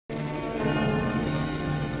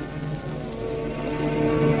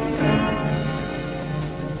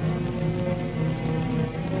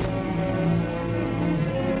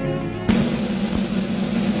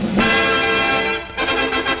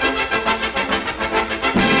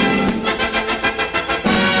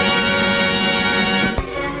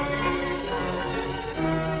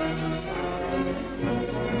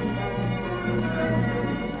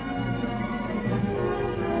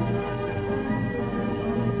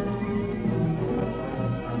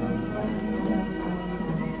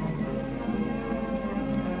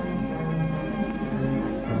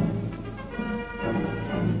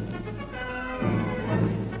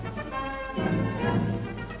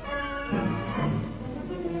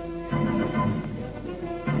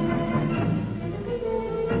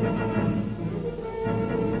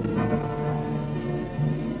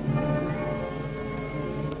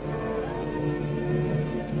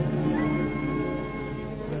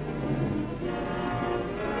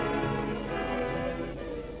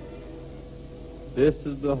This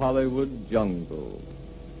is the Hollywood jungle.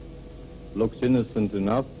 Looks innocent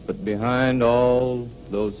enough, but behind all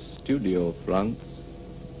those studio fronts,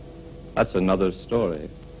 that's another story.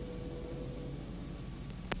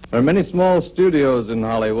 There are many small studios in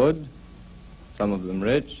Hollywood, some of them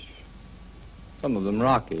rich, some of them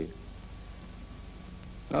rocky.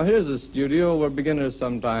 Now here's a studio where beginners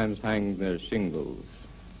sometimes hang their shingles.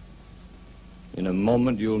 In a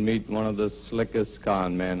moment you'll meet one of the slickest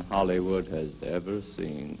con men Hollywood has ever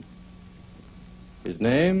seen. His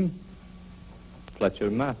name? Fletcher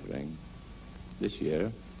Mathering. This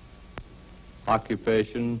year.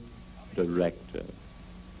 Occupation? Director.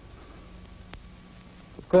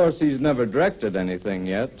 Of course, he's never directed anything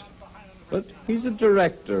yet, but he's a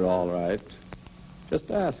director, all right. Just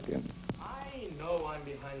ask him. I know I'm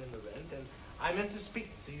behind in the rent, and I meant to speak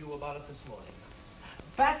to you about it this morning.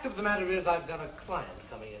 Fact of the matter is, I've got a client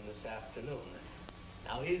coming in this afternoon.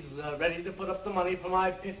 Now, he's ready to put up the money for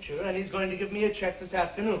my picture, and he's going to give me a check this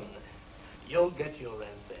afternoon. You'll get your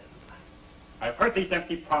rent then. I've heard these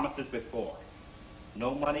empty promises before.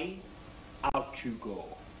 No money, out you go.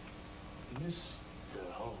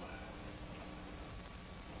 Mr. Homer,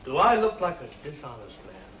 do I look like a dishonest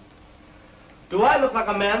man? Do I look like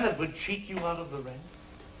a man that would cheat you out of the rent?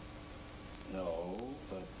 No,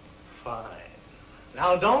 but... Fine.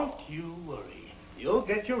 Now, don't you worry. You'll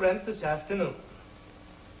get your rent this afternoon.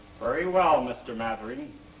 Very well, Mr.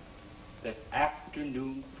 Mathering. This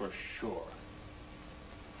afternoon for sure.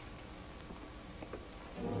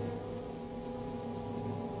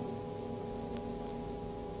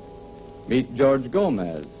 Meet George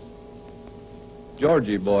Gomez.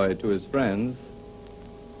 Georgie boy to his friends.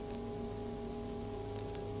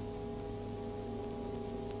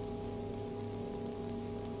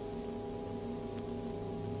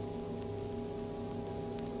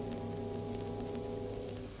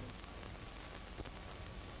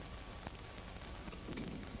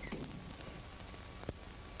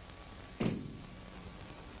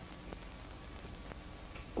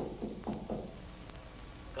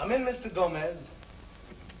 Come in, Mr. Gomez.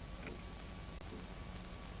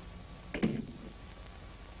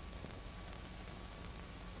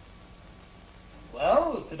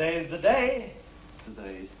 Well, today's the day.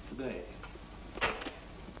 Today's today.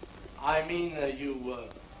 I mean,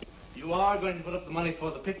 you are going to put up the money for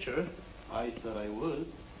the picture. I said I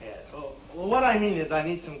would. Yes. Well, what I mean is I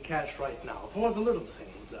need some cash right now for the little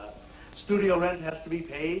things. Studio rent has to be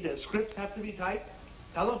paid. Scripts have to be typed.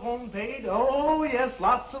 Telephone paid. Oh, yes,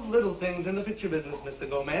 lots of little things in the picture business, Mr.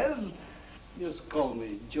 Gomez. Just call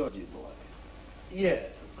me Georgie boy. Yes,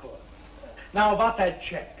 of course. Now, about that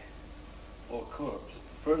check. Of course.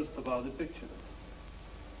 First, about the picture.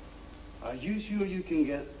 Are you sure you can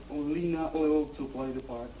get Lena Oil to play the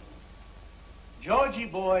part? Georgie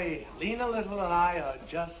boy, Lena Little and I are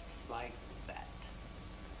just like that.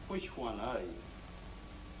 Which one are you?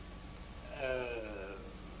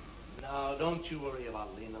 Now, don't you worry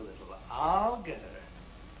about Lena Little. I'll get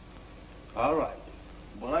her. All right.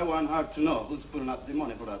 But I want her to know who's putting up the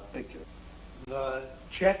money for that picture. The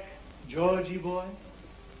check, Georgie boy?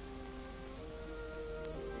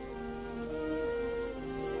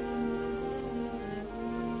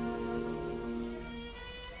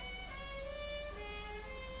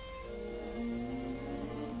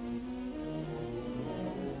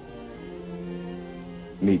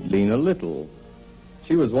 Meet Lena Little.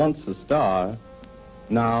 She was once a star,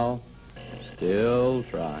 now still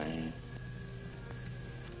trying.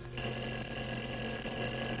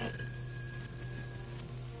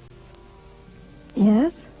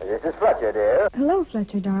 Yes? This is Fletcher, dear. Hello,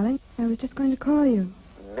 Fletcher, darling. I was just going to call you.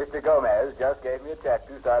 Mr. Gomez just gave me a check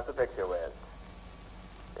to start the picture with.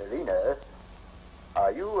 Lena,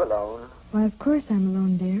 are you alone? Why, of course I'm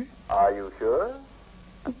alone, dear. Are you sure?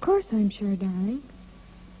 Of course I'm sure, darling.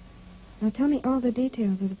 Now tell me all the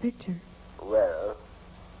details of the picture. Well,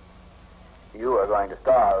 you are going to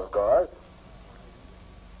star, of course.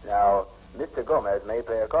 Now, Mr. Gomez may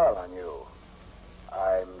play a call on you.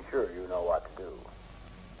 I'm sure you know what to do.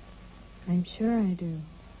 I'm sure I do.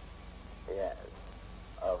 Yes,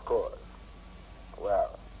 of course.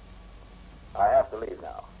 Well, I have to leave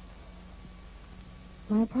now.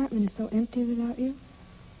 My apartment is so empty without you.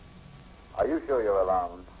 Are you sure you're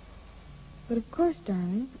alone? But of course,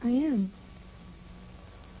 darling, I am.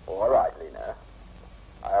 All right, Lena.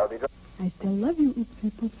 I'll be... I still love you,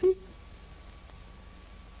 oopsie poopsie.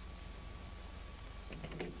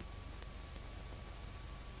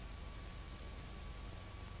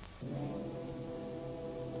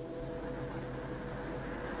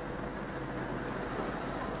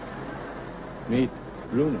 Meet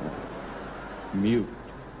Bruno, mute.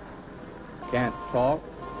 can't talk,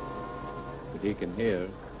 but he can hear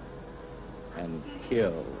and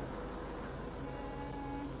kill.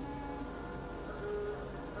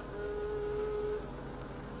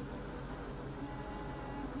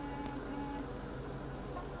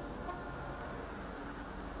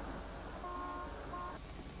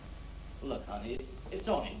 Look, honey, it's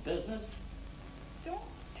only business. Don't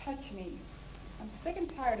touch me. I'm sick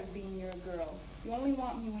and tired of being your girl. You only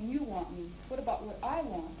want me when you want me. What about what I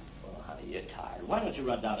want? Well, honey, you're tired. Why don't you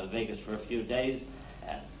run down to Vegas for a few days,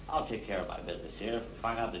 and I'll take care of my business here. If we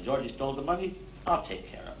find out that Georgie stole the money, I'll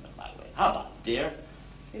take care of it my way. How about it, dear?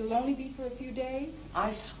 It'll only be for a few days?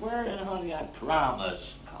 I swear it, honey, I promise.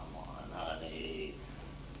 Come on, honey.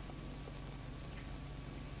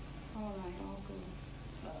 All right, I'll go.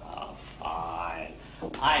 Oh, fine.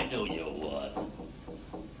 I knew you would.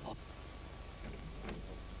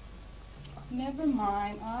 Never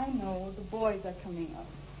mind. I know the boys are coming up.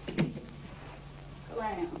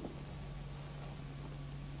 Graham.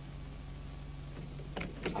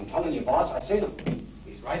 I'm telling you, boss, I seen him.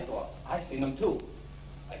 He's right, boss. I seen him, too.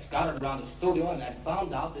 I scouted around the studio and I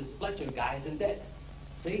found out this Fletcher guy isn't dead.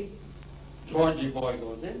 See? Georgie boy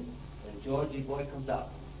goes in, and Georgie boy comes out.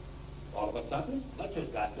 All of a sudden, Fletcher's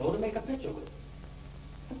got dough to make a picture with.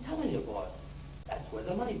 I'm telling you, boss, that's where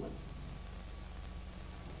the money went.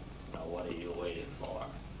 Now, what are you waiting for?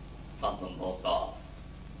 Bump them both off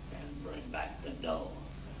and bring back the dough.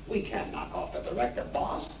 We can't knock off the director,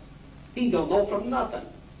 boss. He don't know from nothing.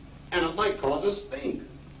 And it might cause a stink.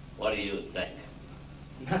 What do you think?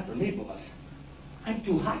 Not for me, boss. I'm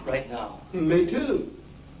too hot right now. Me too.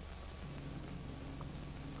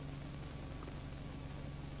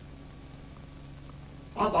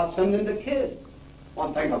 How about sending the kid?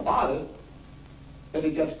 One thing about it, if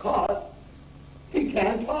he gets caught, he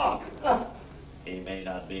can't talk. He may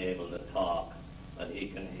not be able to talk, but he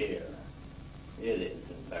can hear. It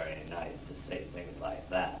isn't very nice to say things like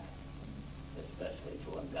that, especially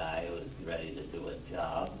to a guy who's ready to do a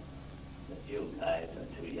job that you guys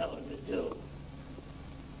are too young to do.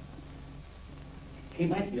 He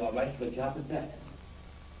might be all right for a job at that.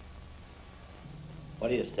 What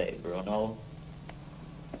do you say, Bruno?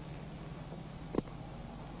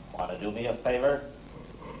 Want to do me a favor?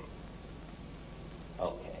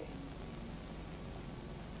 Okay.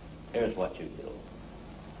 Here's what you do.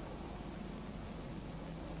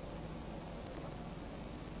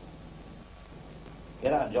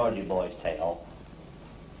 Get on Georgie boy's tail.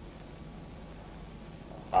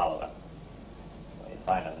 Follow him. When you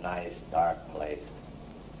find a nice, dark place,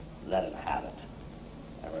 let him have it.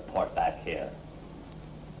 And report back here.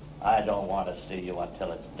 I don't want to see you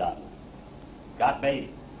until it's done. Got me?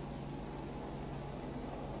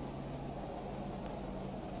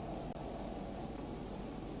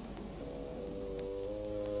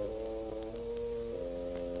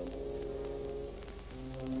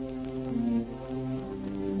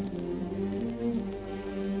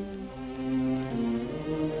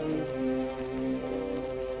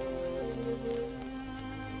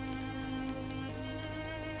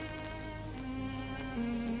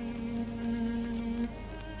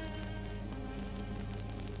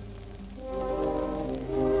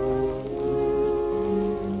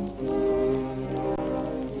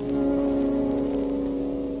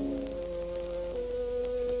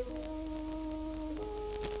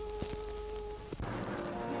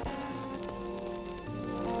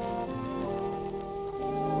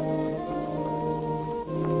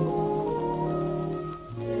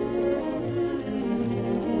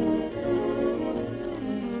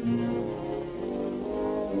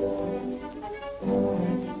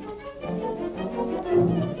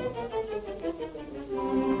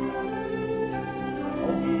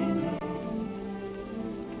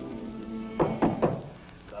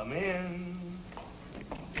 Come in.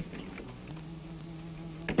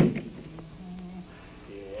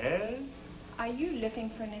 Yes? Are you looking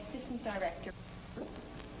for an assistant director?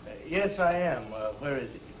 Yes, I am. Where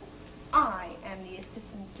is he? I am the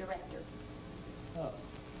assistant director. Oh.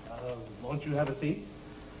 Won't you have a seat?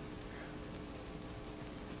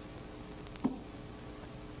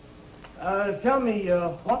 Tell me,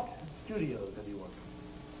 what studios have you worked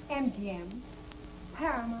in? MGM,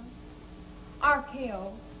 Paramount,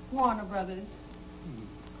 RKO, Warner Brothers.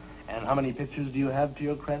 And how many pictures do you have to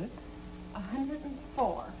your credit?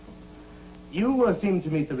 104. You seem to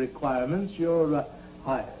meet the requirements. You're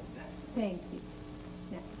hired. Thank you.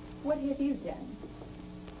 Now, what have you done?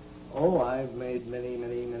 Oh, I've made many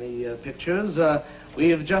pictures. We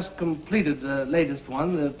have just completed the latest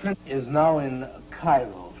one. The print is now in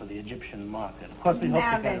Cairo for the Egyptian market. Of course, we hope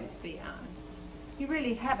Now, to get let's be honest. You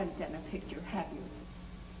really haven't done a picture, have you?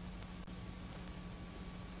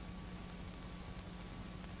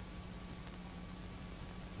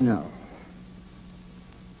 No.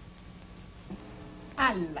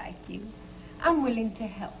 I like you. I'm willing to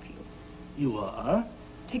help you. You are?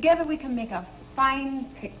 Together we can make a fine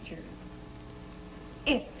picture.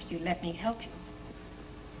 If you let me help you.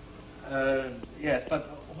 Yes, but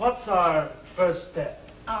what's our first step?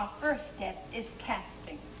 Our first step is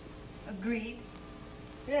casting. Agreed?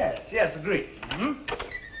 Yes, agreed. Mm-hmm.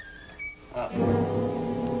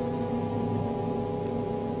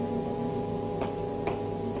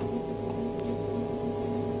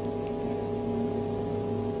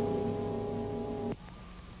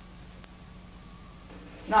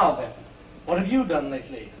 Now then, what have you done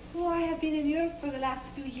lately? Oh, I have been in Europe for the last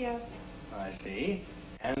few years. I see.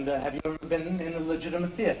 And have you ever been in a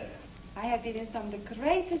legitimate theater? I have been in some of the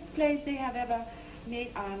greatest plays they have ever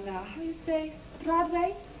made on, how do you say,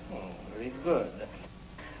 Broadway. Oh, very good.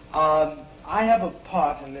 I have a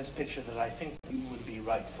part in this picture that I think you would be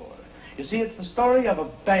right for. You see, it's the story of a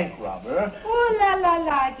bank robber. Oh, la, la,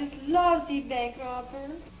 la, I just love the bank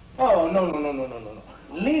robber. Oh, no.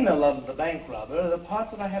 Lena loves the bank robber. The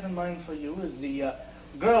part that I have in mind for you is the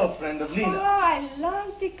girlfriend of Lena. Oh, I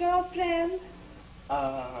love the girlfriend.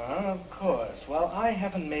 Of course. Well, I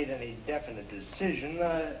haven't made any definite decision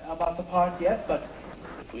about the part yet, but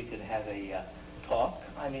if we could have a talk,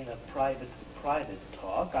 I mean a private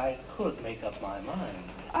talk, I could make up my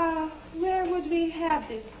mind. Where would we have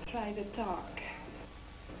this private talk?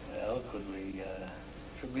 Well,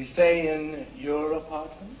 should we say in your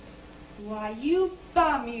apartment? Why, you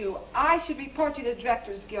bum, you. I should report you to the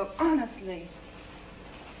Directors Guild, honestly.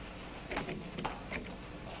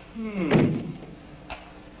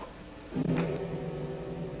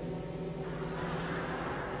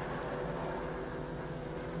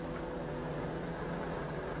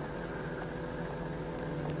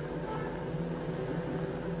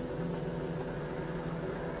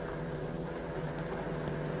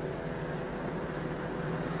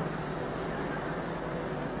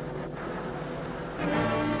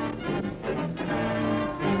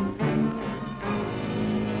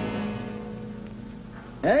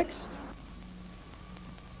 Next.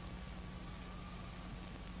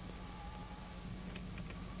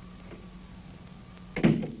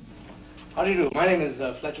 How do you do? My name is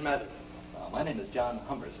Fletcher Mather. My name is John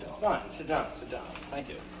Humberstone. Fine. Sit down. Thank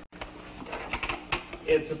you.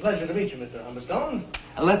 It's a pleasure to meet you, Mr. Humberstone.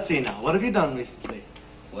 Let's see now. What have you done recently?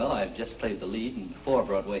 Well, I've just played the lead in 4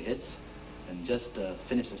 Broadway hits and just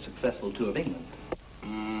finished a successful tour of England.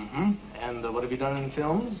 Mm-hmm. And what have you done in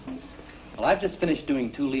films? Well, I've just finished doing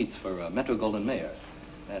 2 leads for Metro-Goldwyn-Mayer.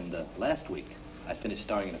 And last week, I finished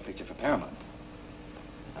starring in a picture for Paramount.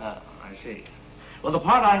 I see. Well, the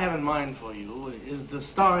part I have in mind for you is the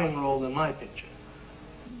starring role in my picture.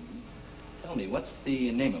 Tell me, what's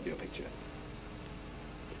the name of your picture?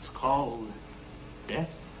 It's called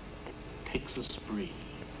Death Takes a Spree.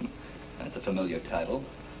 That's a familiar title.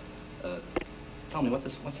 Tell me,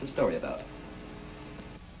 what's the story about?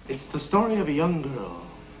 It's the story of a young girl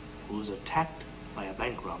who was attacked by a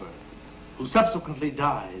bank robber who subsequently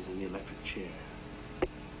dies in the electric chair.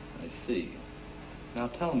 I see. Now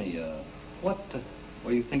tell me, what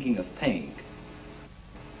were you thinking of paying?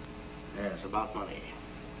 Yes, about money.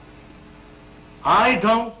 I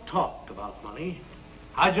don't talk about money.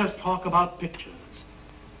 I just talk about pictures.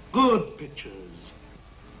 Good pictures.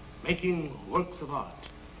 Making works of art.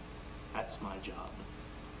 That's my job.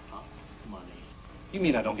 Not money. You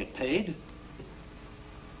mean I don't get paid?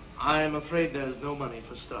 I'm afraid there's no money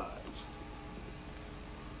for stars.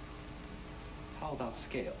 How about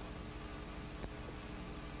scale?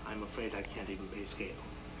 I'm afraid I can't even pay scale.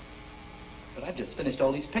 But I've just finished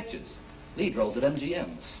all these pictures. Lead roles at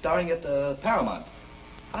MGM, starring at Paramount.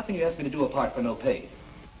 How can you ask me to do a part for no pay?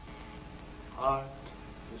 Art,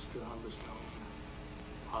 Mr.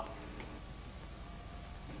 Humberstone. Art.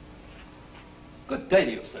 Good day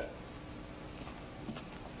to you, sir.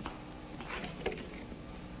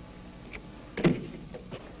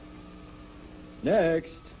 Next.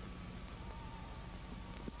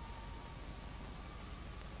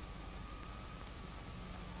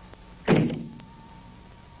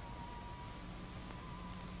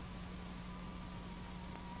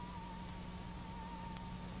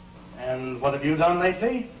 And what have you done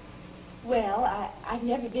lately? Well, I've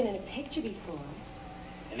never been in a picture before.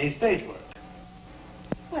 Any stage work?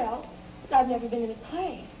 Well, I've never been in a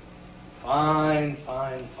play. Fine.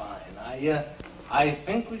 I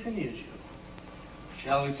think we can use you.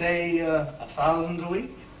 Shall we say 1,000 a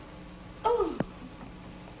week? Oh.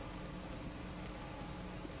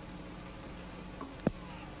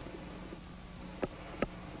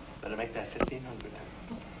 Better make that 1,500.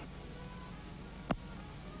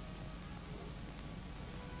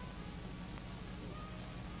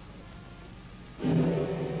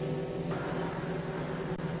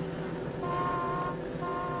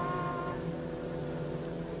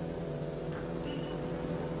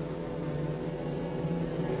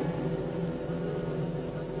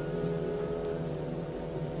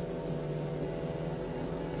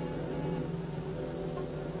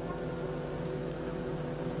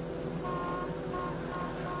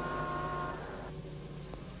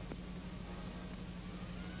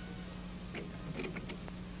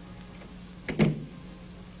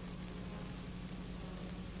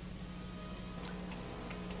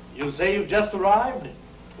 You say you've just arrived?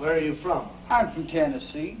 Where are you from? I'm from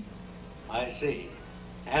Tennessee. I see.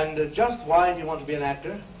 And just why do you want to be an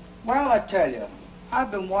actor? Well, I tell you,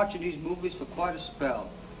 I've been watching these movies for quite a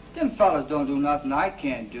spell. Them fellas don't do nothing I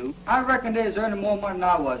can't do. I reckon they's earning more money than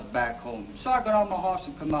I was back home. So I got on my horse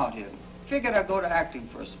and come out here. Figured I'd go to acting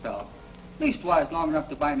for a spell. Leastwise, long enough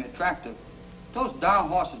to buy me a tractor. Those darn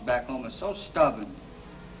horses back home are so stubborn.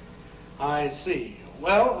 I see.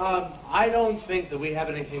 Well, I don't think that we have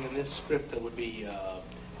anything in this script that would be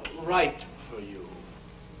right for you.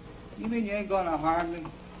 You mean you ain't gonna harm me?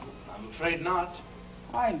 I'm afraid not.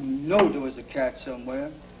 I know there was a cat somewhere.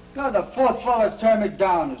 You're the fourth fellow that's turned me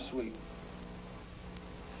down this week.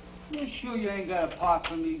 You sure you ain't got a part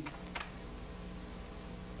for me?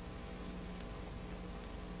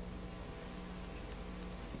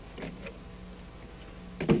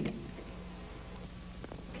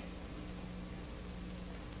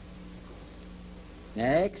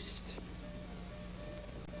 Next.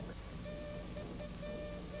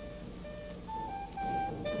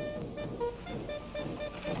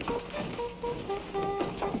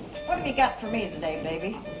 What have you got for me today,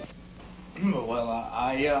 baby? Well,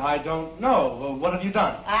 I don't know. What have you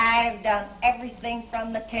done? I've done everything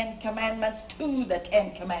from the 10 Commandments to the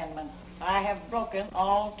 10 Commandments. I have broken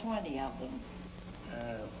all 20 of them.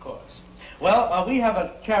 Of course. Well, we have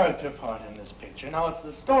a character part in this picture. Now, it's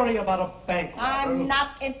the story about a bank robber. I'm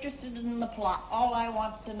not interested in the plot. All I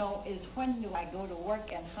want to know is when do I go to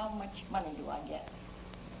work and how much money do I get?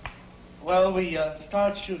 Well, we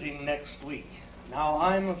start shooting next week. Now,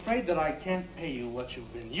 I'm afraid that I can't pay you what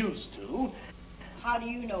you've been used to. How do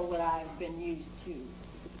you know what I've been used to?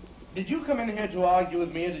 Did you come in here to argue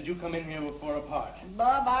with me, or did you come in here for a part?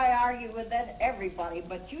 Bob, I argue with everybody,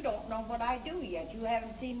 but you don't know what I do yet. You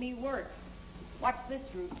haven't seen me work. What's this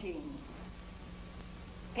routine?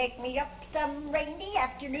 Pick me up some rainy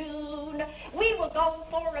afternoon. We will go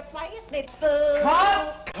for a quiet little spoon.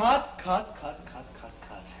 Cut.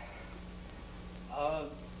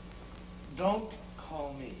 Don't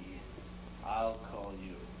call me. I'll call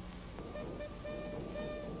you.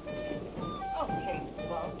 Okay,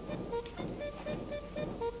 Bob.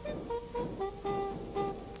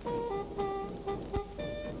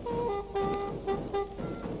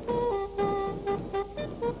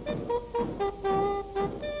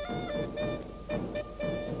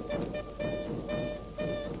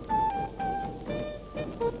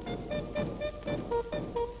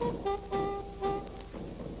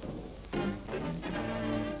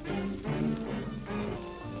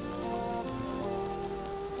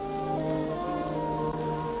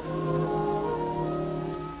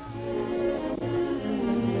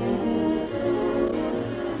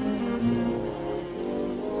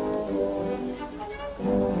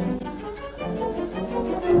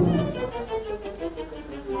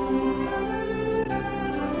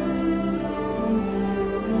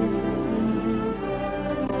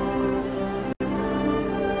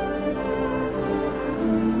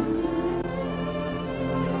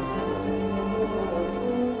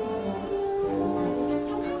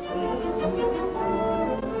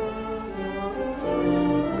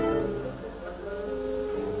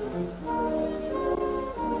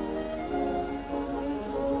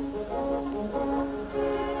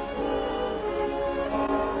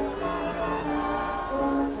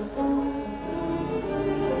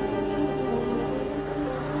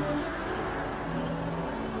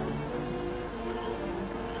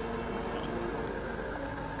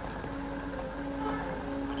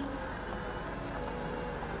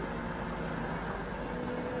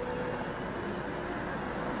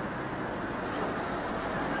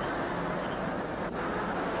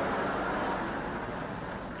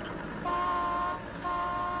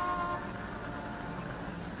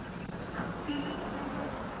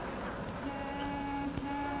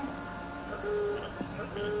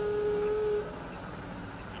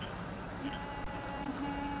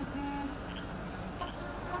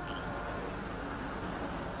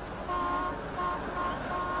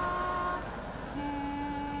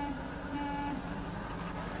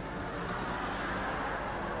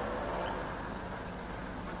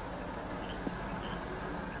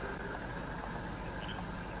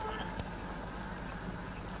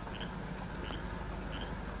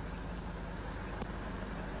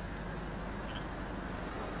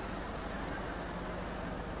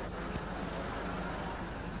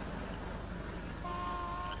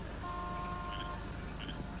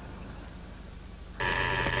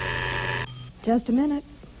 Just a minute.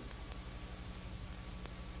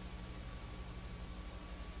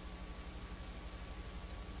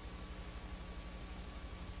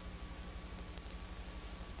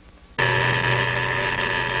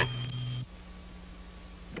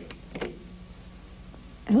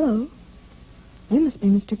 Hello. You must be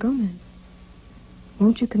Mr. Gomez.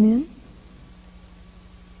 Won't you come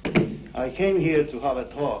in? I came here to have a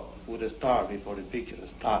talk with the star before the picture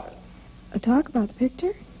started. A talk about the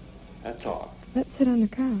picture? A talk. Let's sit on the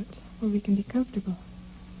couch where we can be comfortable.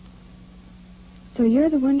 So you're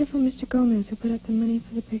the wonderful Mr. Gomez who put up the money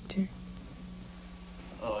for the picture.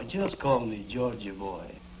 Oh, just call me Georgie boy.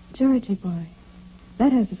 Georgie boy.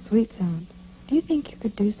 That has a sweet sound. Do you think you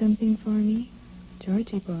could do something for me?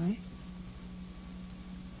 Georgie boy.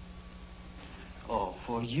 Oh,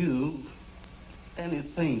 for you,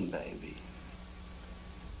 anything, baby.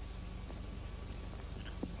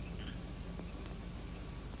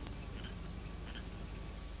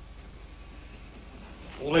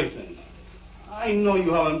 Listen, I know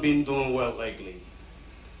you haven't been doing well lately.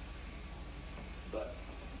 But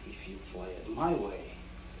if you play it my way,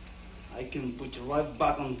 I can put you right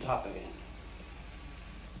back on top again.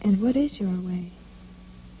 And what is your way?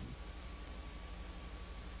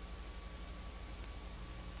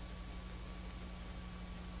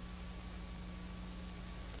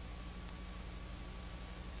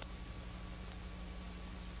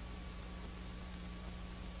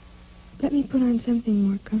 Let me put on something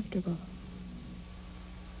more comfortable.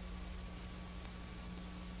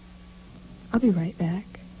 I'll be right back.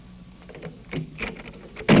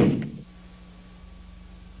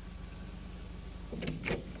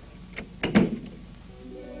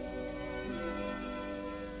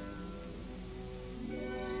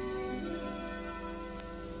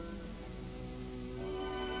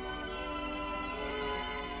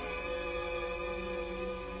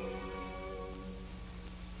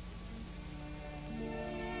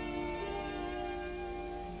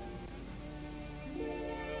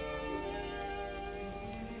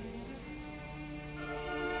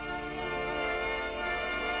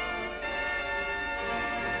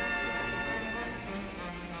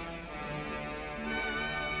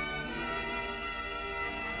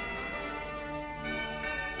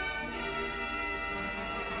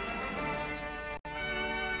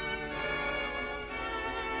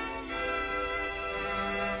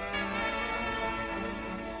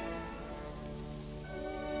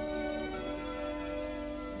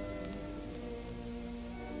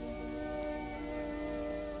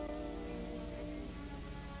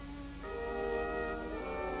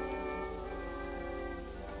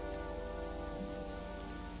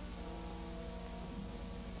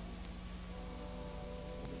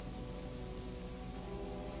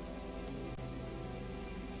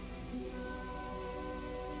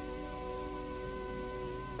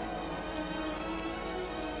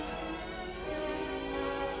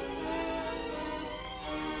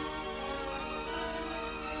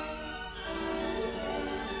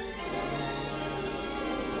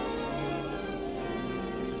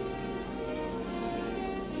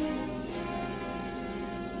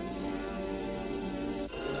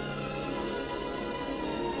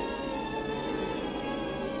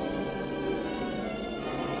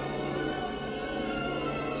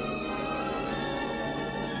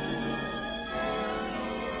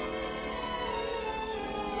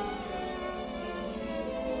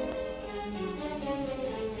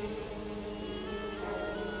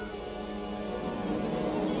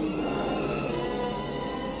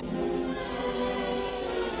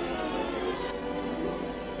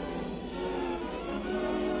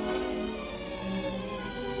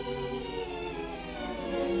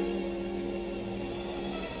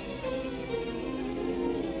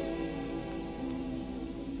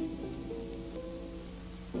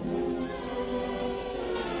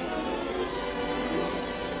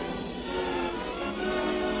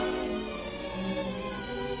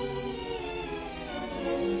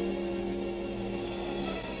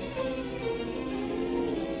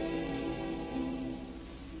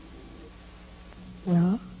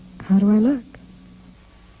 Well, how do I look?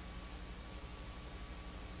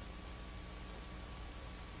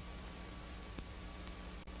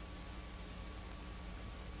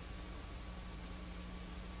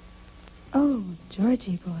 Oh,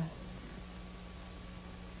 Georgie boy.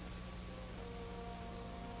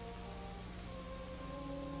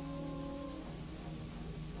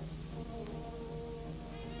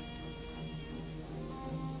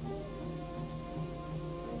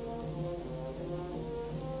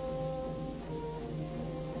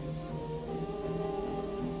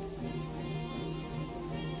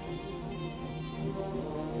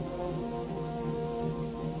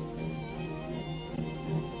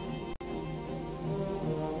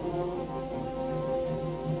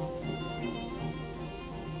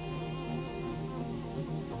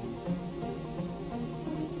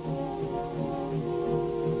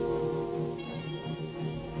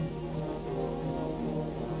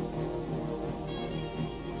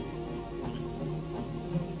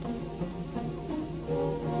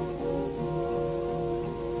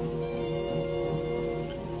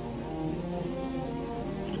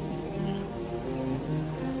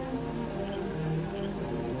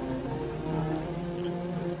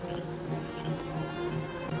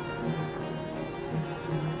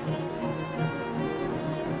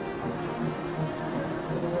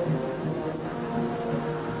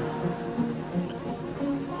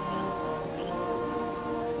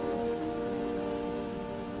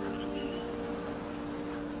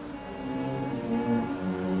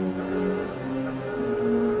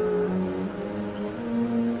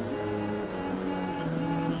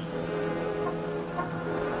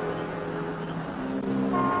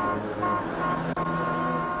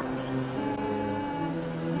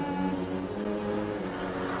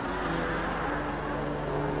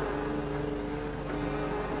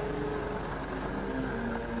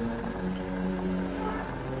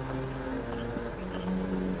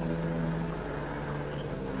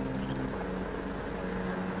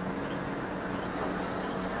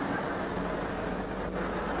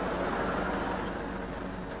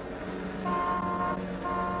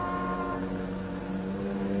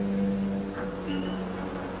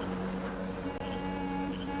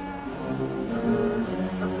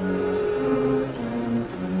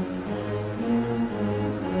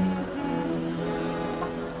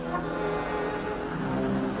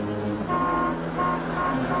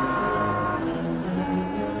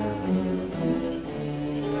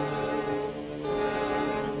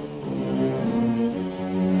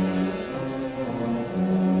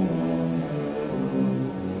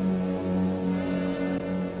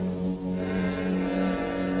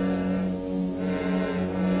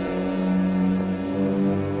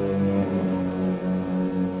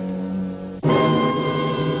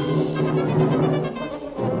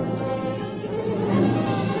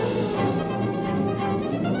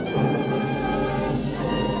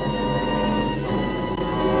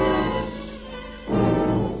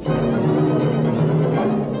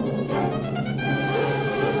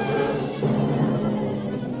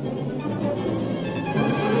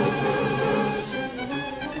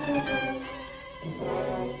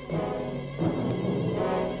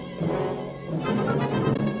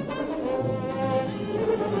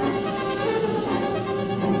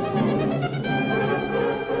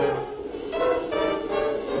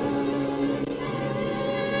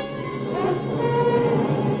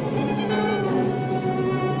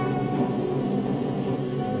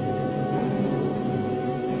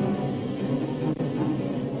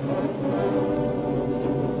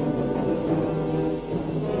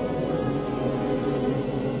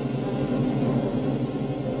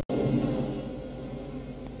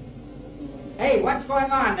 Hey, what's going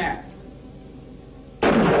on there?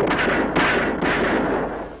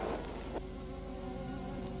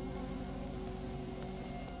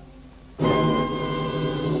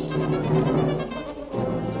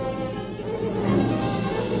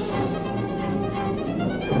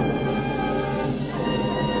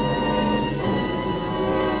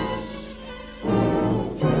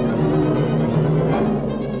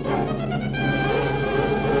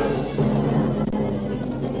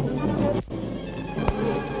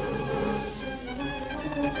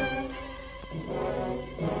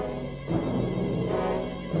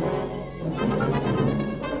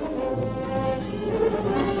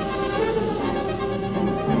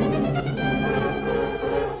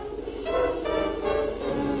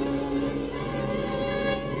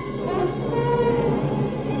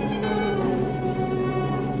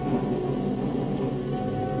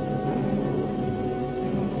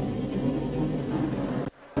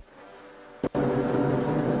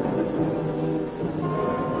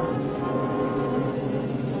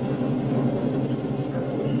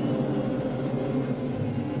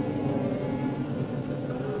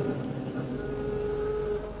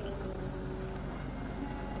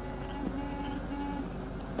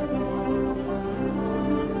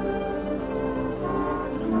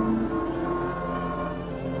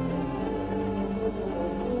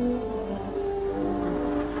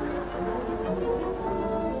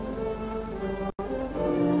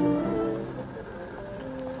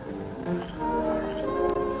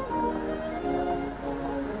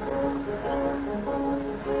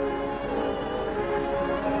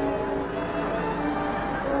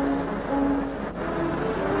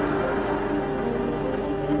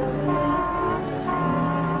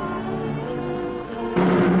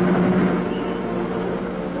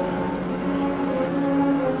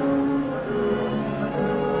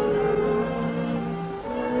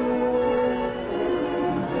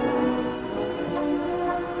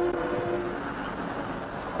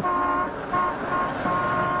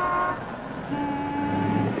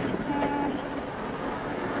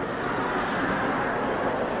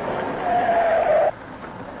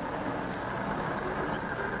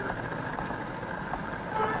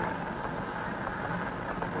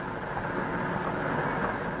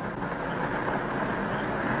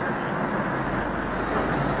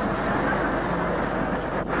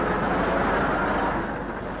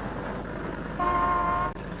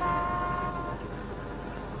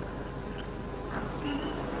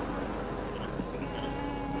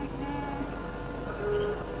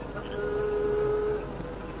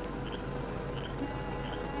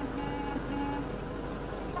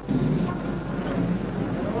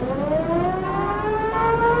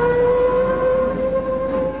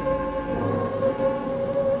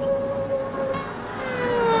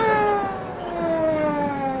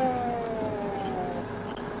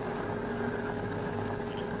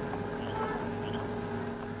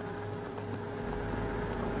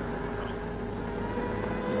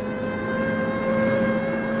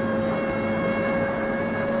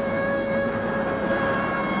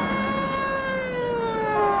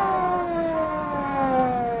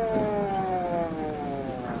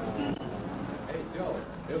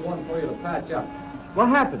 Patch up. What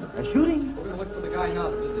happened? A shooting? We're going to look for the guy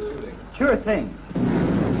now that did the shooting. Sure thing.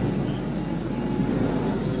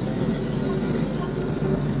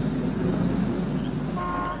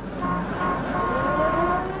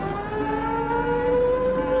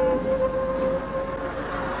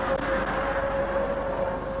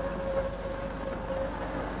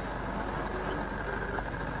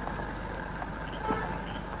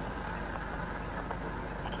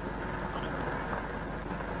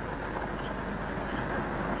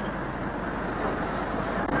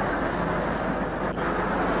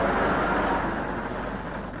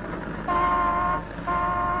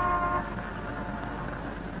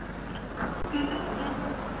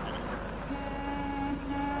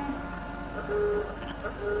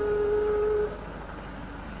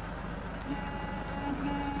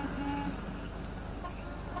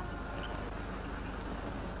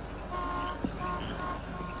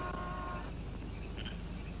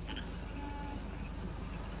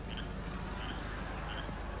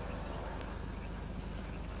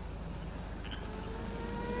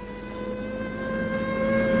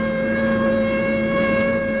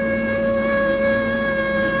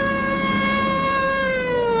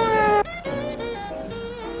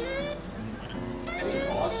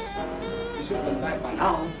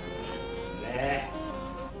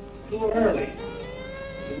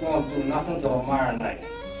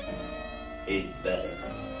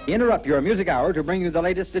 Interrupt your music hour to bring you the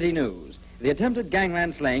latest city news. The attempted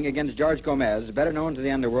gangland slaying against George Gomez, better known to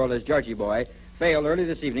the underworld as Georgie Boy, failed early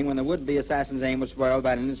this evening when the would-be assassin's aim was spoiled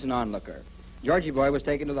by an innocent onlooker. Georgie Boy was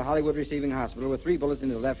taken to the Hollywood Receiving Hospital with 3 bullets in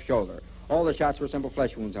his left shoulder. All the shots were simple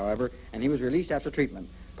flesh wounds, however, and he was released after treatment.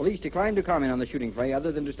 Police declined to comment on the shooting fray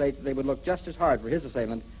other than to state that they would look just as hard for his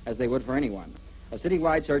assailant as they would for anyone. A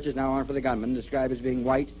citywide search is now on for the gunman, described as being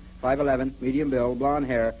white, 5'11", medium build, blonde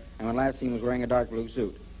hair, and when last seen was wearing a dark blue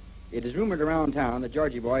suit. It is rumored around town that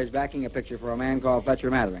Georgie Boy is backing a picture for a man called Fletcher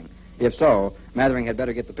Mathering. If so, Mathering had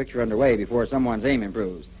better get the picture underway before someone's aim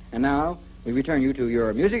improves. And now, we return you to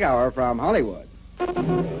your Music Hour from Hollywood.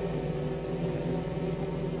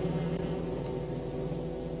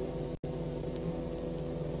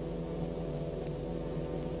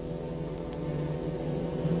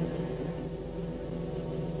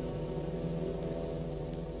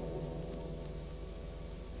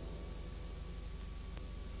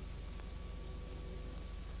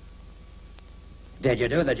 Did you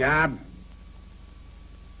do the job?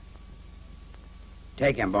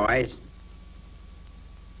 Take him, boys.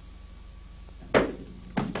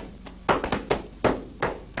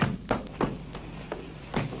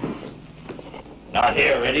 Not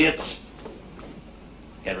here, idiots.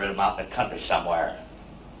 Get rid of them out in the country somewhere.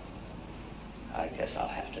 I guess I'll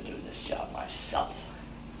have to do this job myself.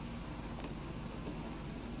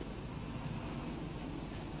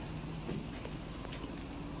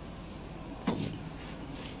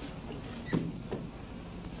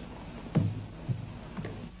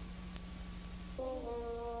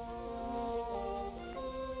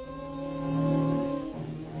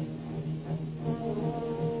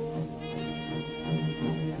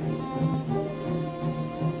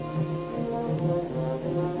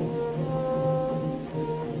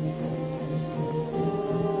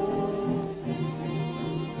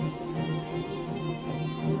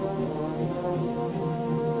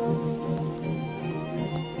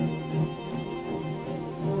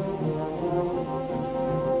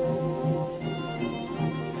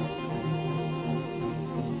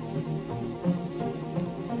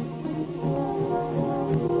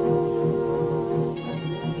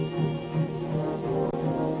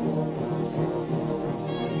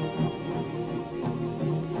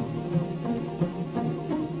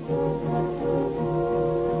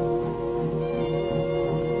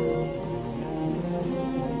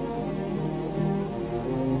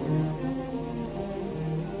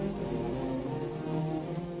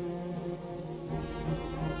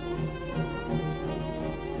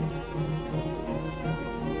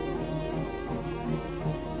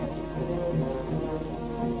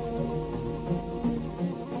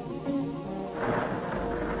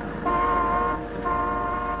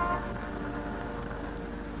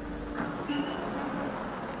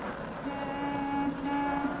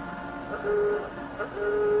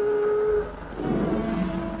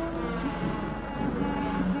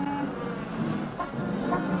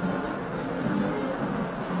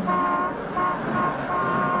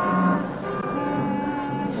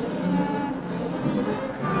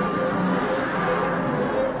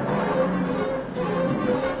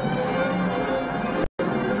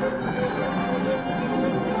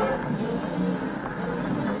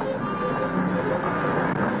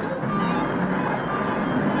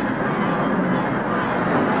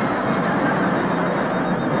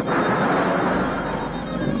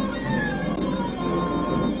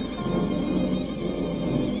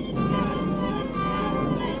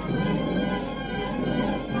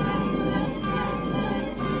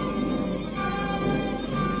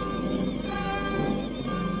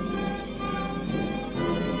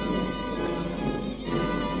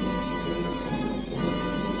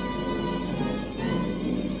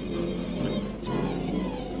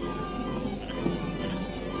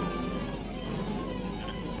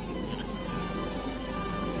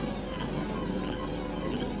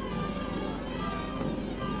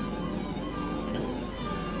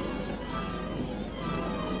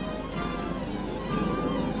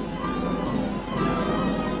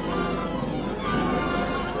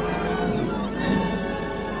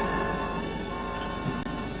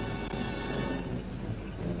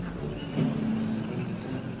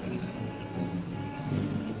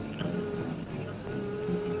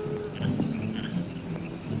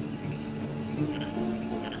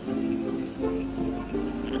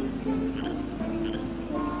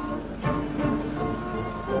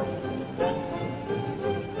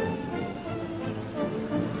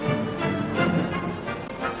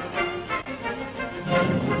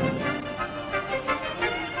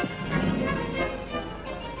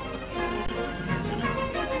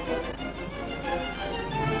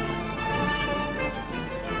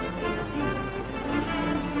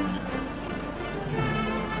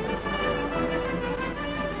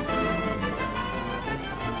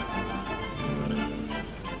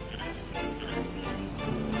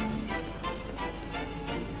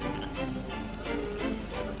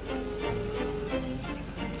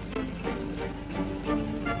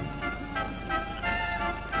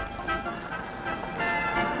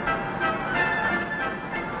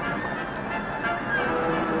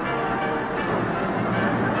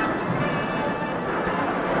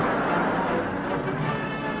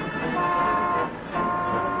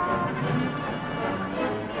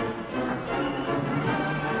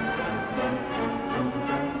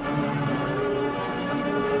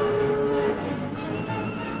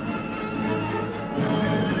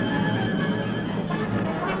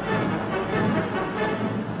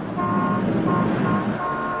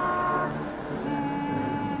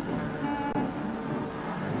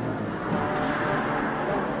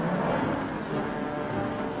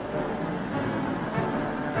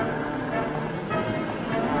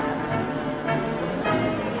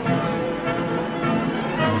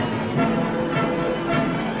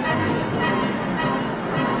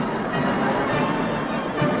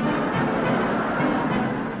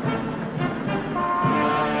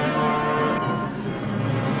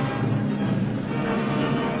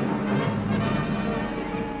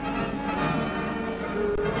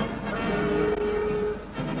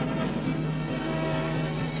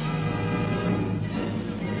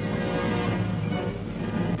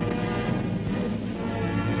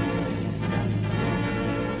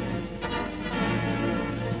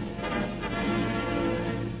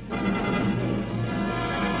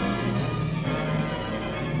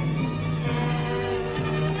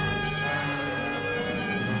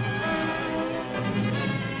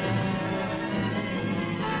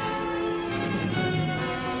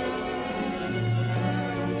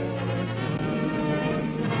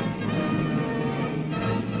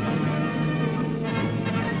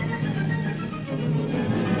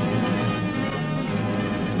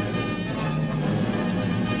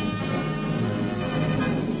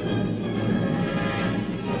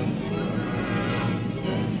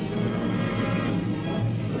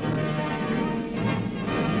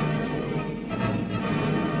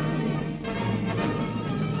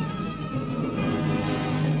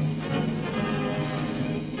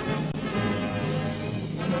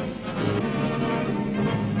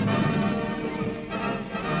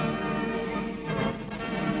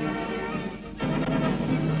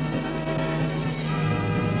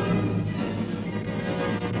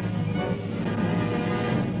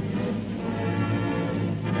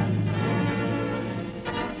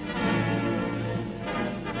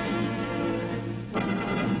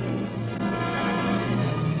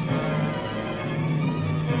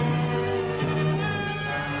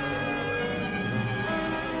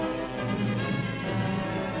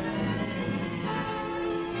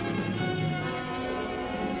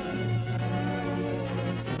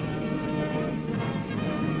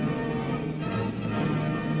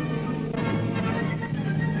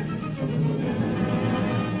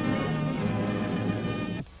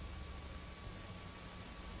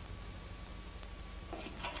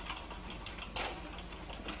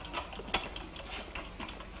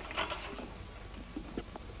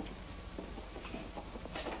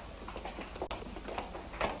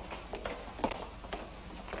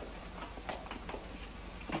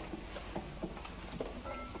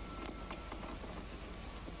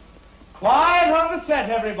 set,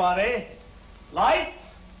 everybody. Lights,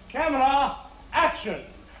 camera, action.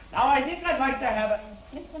 Now, I think I'd like to have it.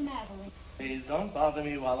 Mr. Maverick. Please don't bother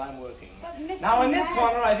me while I'm working. But Mr. Now, in this Maverick.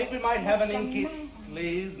 corner, I think we might have an Mr. inky... Maverick.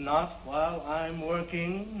 Please, not while I'm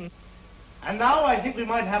working. And now I think we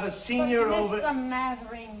might have a senior But over... Mr.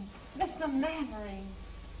 Mavering. Mr. Mavering.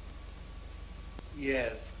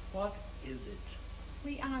 Yes, what is it?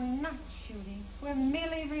 We are not shooting. We're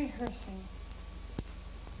merely rehearsing.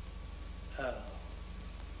 Oh.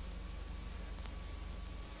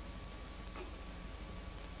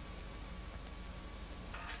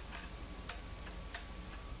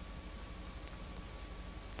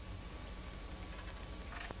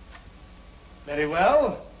 Very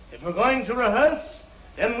well. If we're going to rehearse,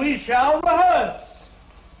 then we shall rehearse.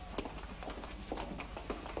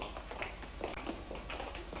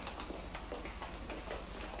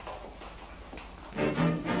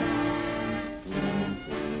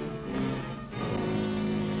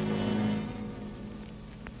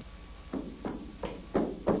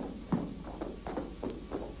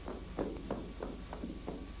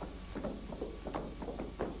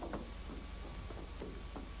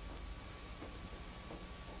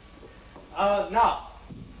 Now,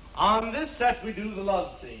 on this set, we do the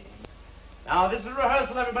love scene. Now, this is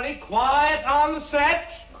rehearsal, everybody. Quiet on the set.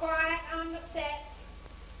 Quiet on the set.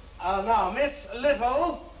 Now, Miss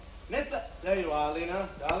Little. There you are, Lena,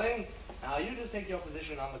 darling. Now, you just take your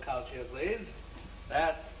position on the couch here, please.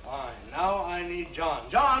 That's fine. Now, I need John.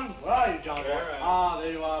 John, where are you, John?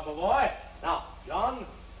 There you are, boy. Now, John,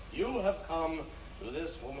 you have come to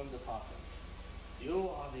this woman's apartment. You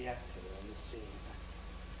are the actor in the scene.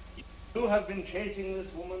 You have been chasing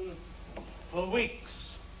this woman for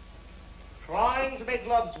weeks, trying to make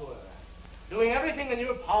love to her, doing everything in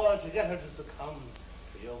your power to get her to succumb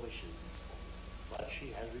to your wishes. But she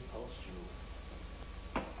has repulsed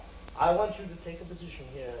you. I want you to take a position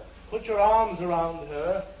here. Put your arms around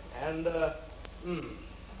her, and,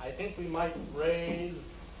 I think we might raise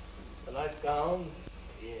the nightgown.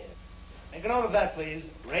 Yes. Make a note of that, please.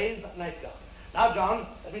 Raise the nightgown. Now, John,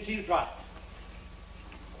 let me see you try it.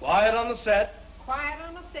 Quiet on the set. Quiet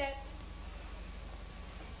on the set.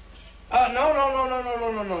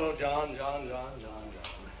 No, John.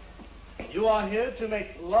 You are here to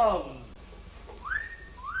make love.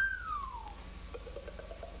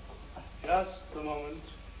 Just a moment.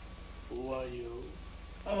 Who are you?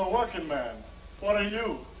 I'm a working man. What are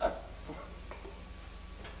you?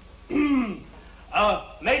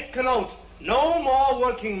 Make a note. No more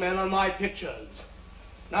working men on my pictures.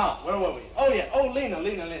 Now, where were we? Oh, yeah. Oh, Lena,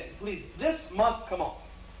 please. This must come off.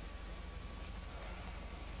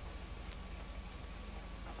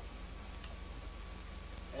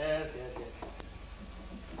 Yes. Right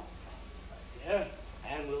here.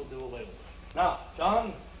 And we'll do away with it. Now,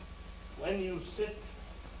 John, when you sit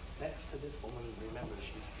next to this woman, remember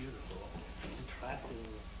she's beautiful. She's attractive.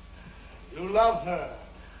 You love her.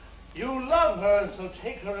 You love her, so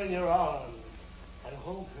take her in your arms and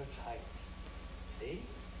hold her tight. See?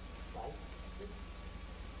 Like this.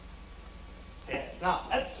 Yes. Now,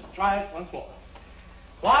 let's try it once more.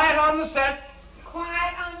 Quiet on the set.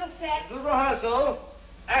 Quiet on the set. This is rehearsal.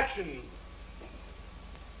 Action.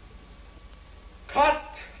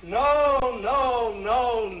 Cut. No,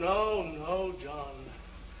 John.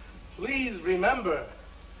 Please remember,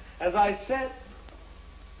 as I said,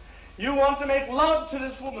 you want to make love to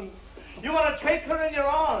this woman. You want to take her in your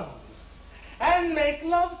arms and make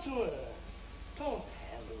love to her. Don't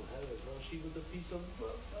handle her as though she was a piece of...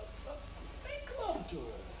 make love to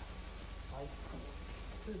her. Like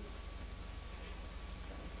this.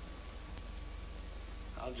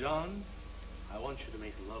 Now, John, I want you to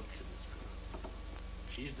make love to this girl.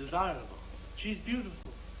 She's desirable. She's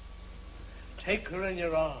beautiful. Take her in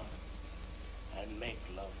your arms and make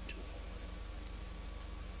love to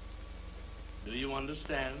her. Do you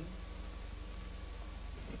understand?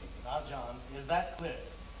 Now, John, is that clear?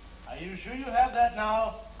 Are you sure you have that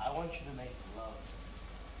now? I want you to make love.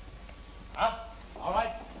 Huh? All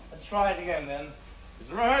right. Let's try it again, then. It's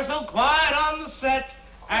a rehearsal. Quiet on the set.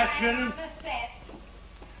 Action. Quiet on the set.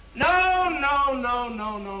 No,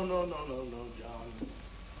 John.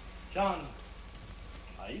 John,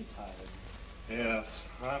 are you tired? Yes,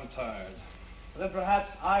 I'm tired. Then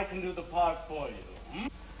perhaps I can do the part for you.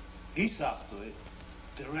 He's up to it.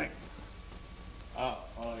 Direct. Oh,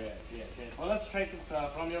 yes. Well, let's take it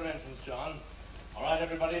from your entrance, John. All right,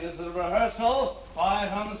 everybody, this is a rehearsal.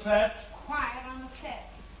 Quiet on the set. Quiet on the set.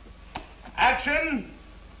 Action.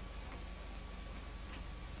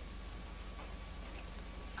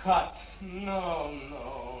 Cut. No.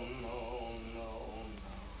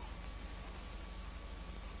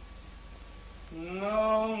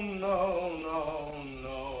 No, no, no,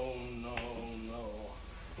 no, no, no.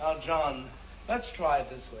 Now, John, let's try it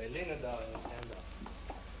this way. Lena, darling, stand up.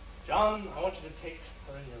 John, I want you to take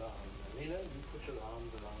her in your arms. Now, Lena, you put your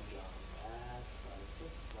arms around John. That's right,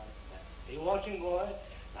 just like that. Be watching, boy.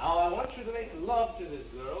 Now, I want you to make love to this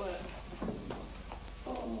girl.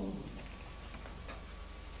 Oh.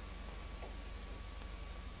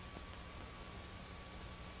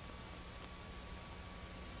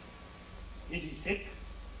 Is he sick?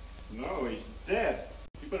 No, he's dead.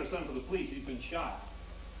 You better send for the police. He's been shot.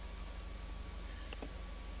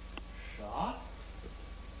 Shot?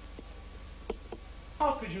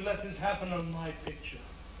 How could you let this happen on my picture?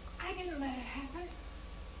 I didn't let it happen.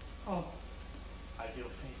 Oh, I feel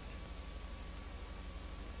faint.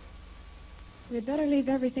 We'd better leave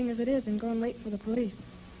everything as it is and go and wait for the police.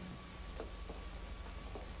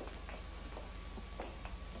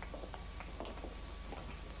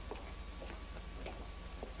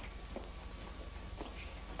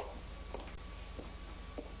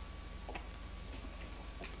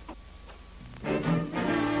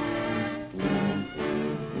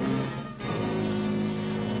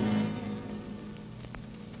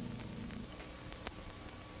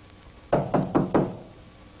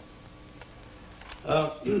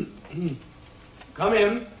 Come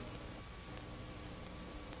in.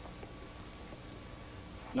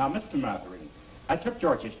 Now, Mr. Matherin, I took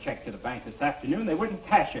George's check to the bank this afternoon. They wouldn't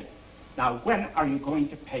cash it. Now, when are you going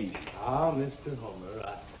to pay me? Ah, Mr.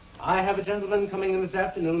 Homer, I have a gentleman coming in this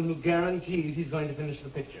afternoon who guarantees he's going to finish the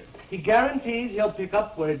picture. He guarantees he'll pick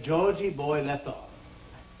up where Georgie boy left off.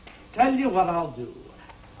 Tell you what I'll do.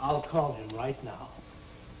 I'll call him right now.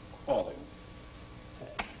 Call him.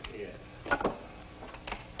 Here.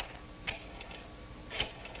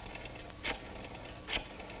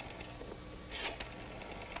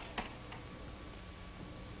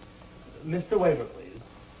 Mr. Waver, please.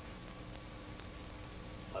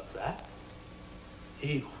 What's that?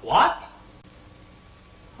 He what?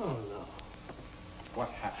 Oh, no. What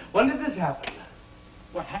happened? When did this happen?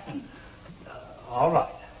 What happened? All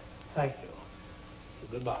right. Thank you.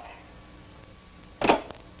 Goodbye.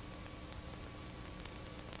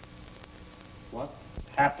 What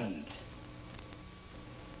happened?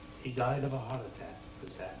 He died of a heart attack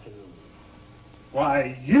this afternoon.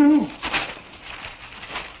 Why, you...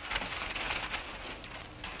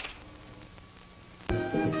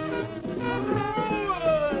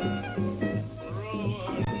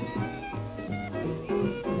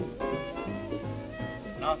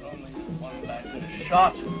 Not only is one man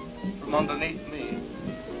shot from underneath me,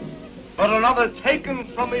 but another taken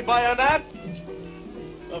from me by an act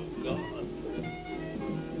of God.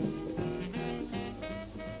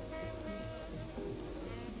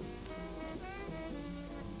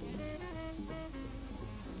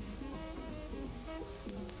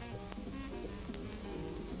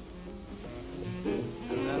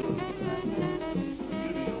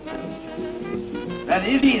 That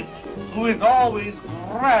idiot who is always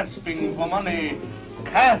grasping for money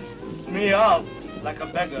casts me out like a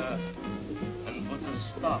beggar and puts a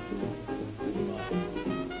stop to my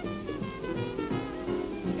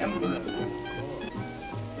emperor, of course.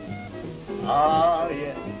 Ah,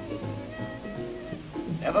 yes.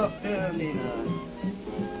 Never fear, Nina.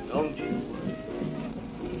 Don't you worry.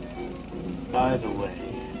 By the way,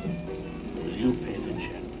 will you pay the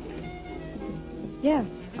check? Yes,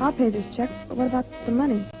 I'll pay this check, but what about the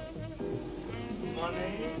money?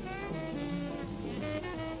 Money?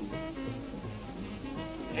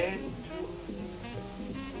 Paid to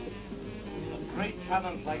a great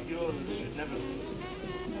talent like yours should never lose.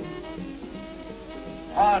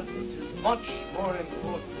 Art is much more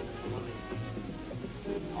important than money.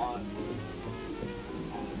 Art.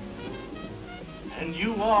 And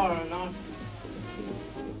you are an artist.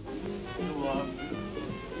 You are beautiful.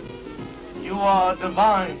 You are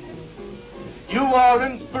divine. You are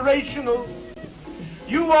inspirational.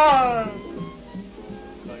 You are...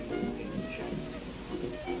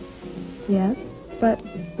 Yes, but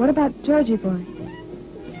what about Georgie boy?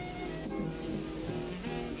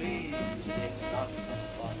 Please think not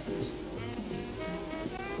about this.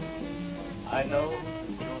 I know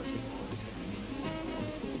Georgie boy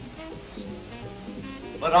said,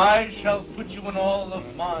 but I shall put you in all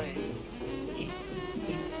of mine.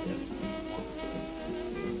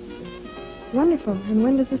 Wonderful. And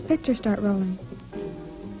when does this picture start rolling?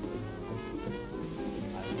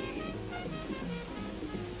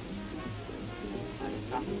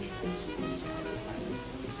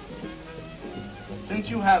 Since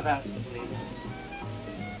you have asked me,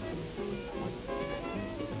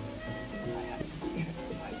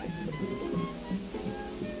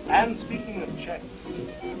 and speaking of check,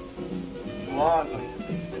 on, honey.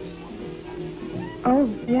 This one. Oh,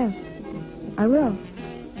 yes. I will.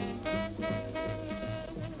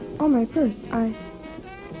 Oh, my purse.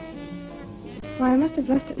 Why, I must have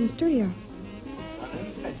left it in the studio.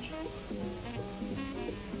 Unintentional.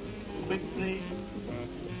 Quick, please.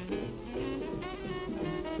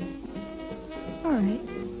 All right.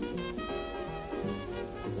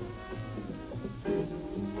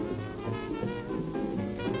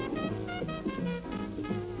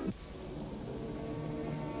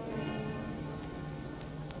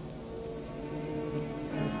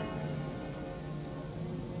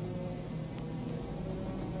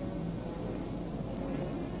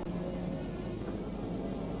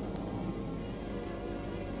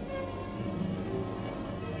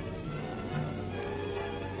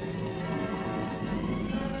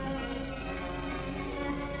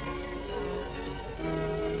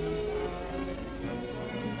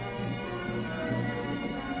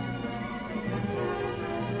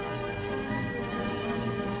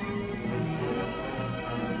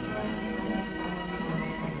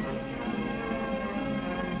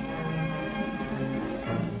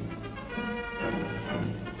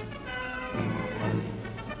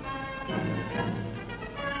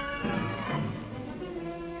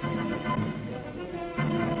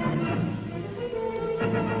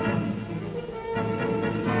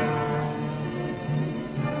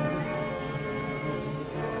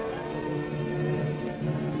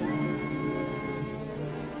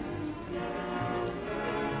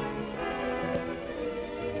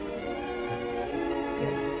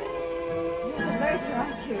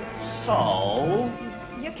 So?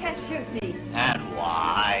 You can't shoot me. And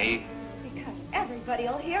why? Because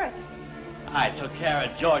everybody'll hear it. I took care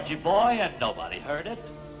of Georgie boy and nobody heard it.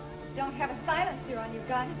 Don't have a silencer on your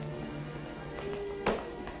gun.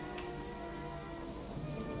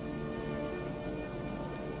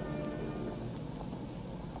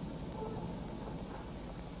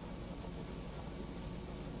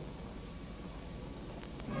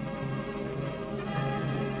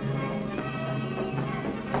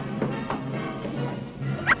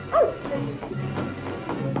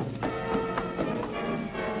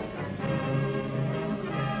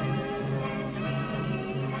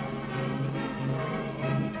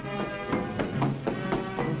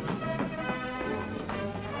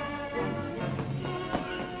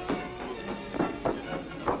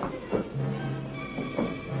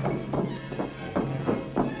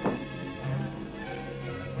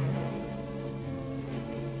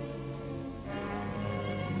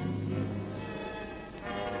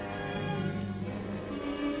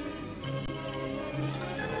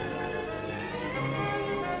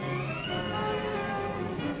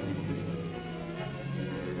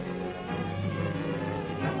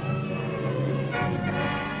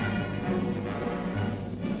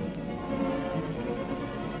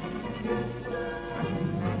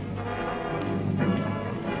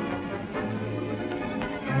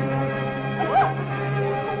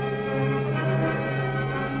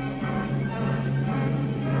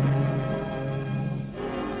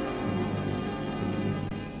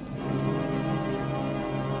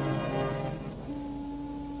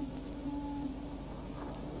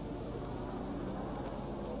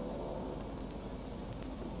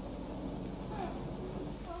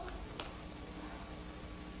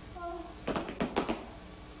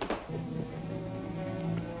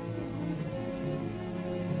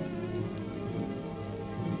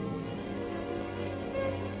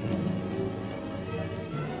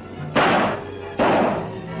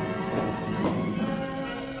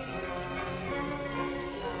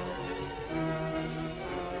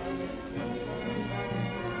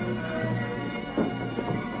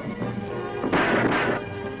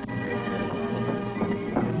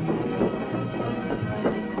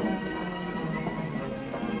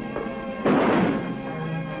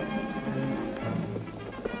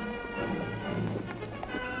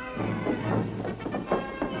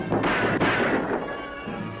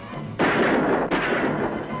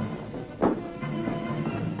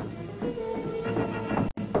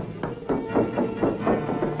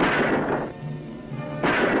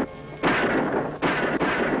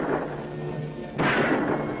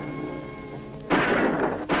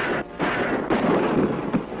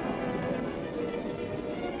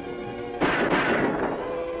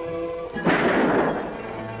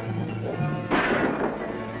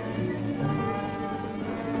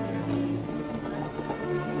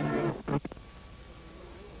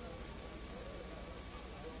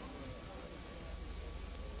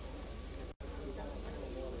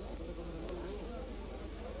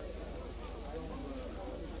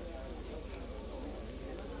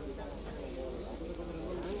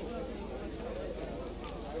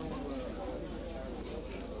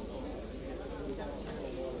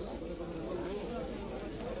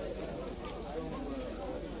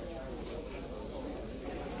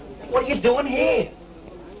 what are you doing here?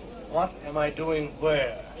 What am I doing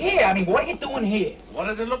where? Here, I mean, what are you doing here? What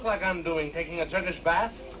does it look like I'm doing? Taking a Turkish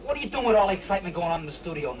bath? What are you doing with all the excitement going on in the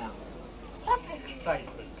studio now? What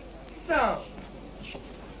excitement? No.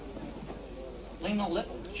 Lena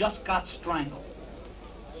Little just got strangled.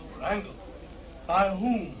 Strangled? By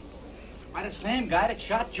whom? By the same guy that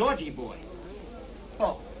shot Georgie Boy.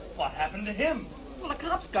 Oh, what happened to him? Well, the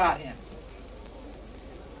cops got him.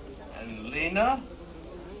 And Lena?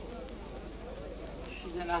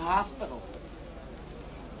 She's in a hospital.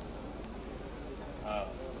 Oh.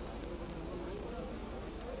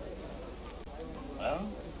 Well,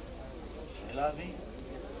 c'est la vie.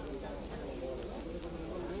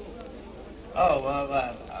 Oh,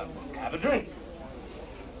 have a drink.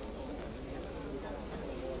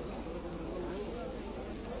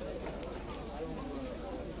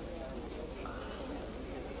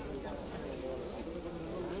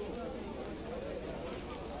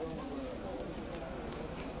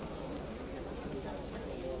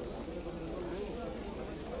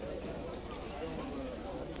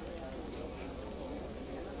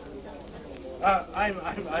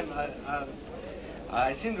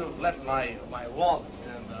 I seem to have left my wallet,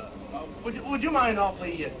 and would you mind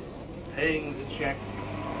awfully paying the check?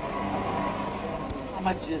 How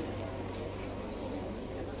much is it?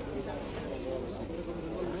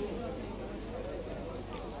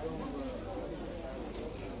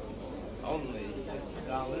 Only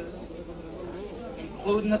 $6.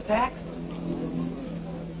 Including the tax?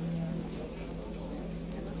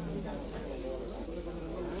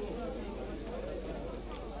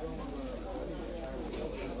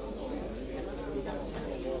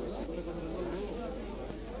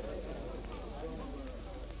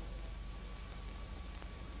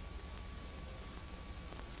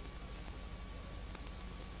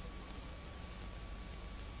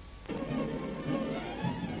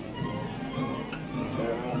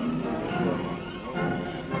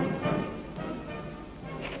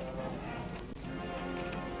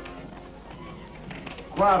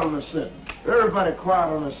 Quiet on the set. Everybody quiet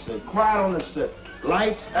on the set. Quiet on the set.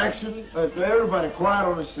 Lights, action, everybody quiet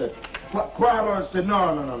on the set. Quiet on the set.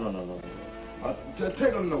 No.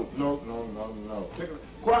 Take a note. No.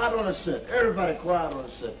 Quiet on the set. Everybody quiet on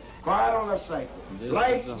the set. Quiet on the set.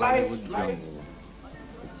 Lights.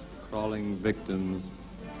 It's crawling victims.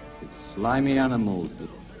 It's slimy animals that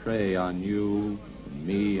prey on you, and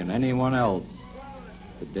me, and anyone else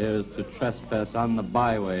that dares to trespass on the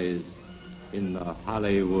byways in the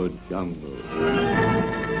Hollywood jungle.